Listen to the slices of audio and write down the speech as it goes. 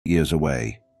years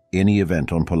away, any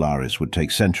event on Polaris would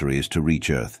take centuries to reach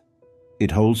Earth.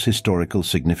 It holds historical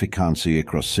significance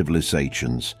across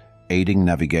civilizations, aiding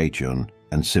navigation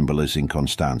and symbolizing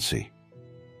constancy.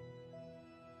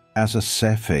 As a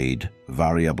Cephid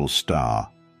variable star,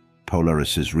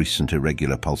 Polaris's recent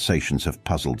irregular pulsations have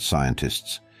puzzled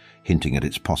scientists, hinting at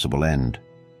its possible end.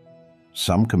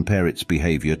 Some compare its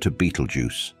behavior to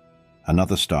Betelgeuse,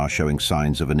 another star showing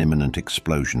signs of an imminent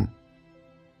explosion.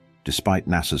 Despite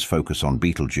NASA's focus on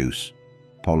Betelgeuse,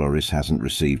 Polaris hasn't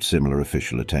received similar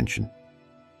official attention.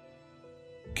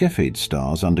 Cephid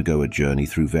stars undergo a journey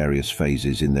through various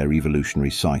phases in their evolutionary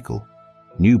cycle.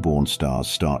 Newborn stars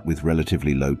start with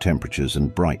relatively low temperatures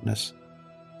and brightness.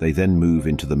 They then move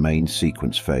into the main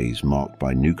sequence phase marked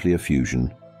by nuclear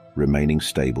fusion, remaining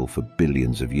stable for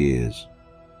billions of years.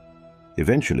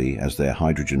 Eventually, as their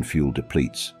hydrogen fuel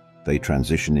depletes, they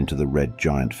transition into the red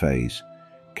giant phase,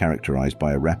 characterized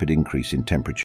by a rapid increase in temperature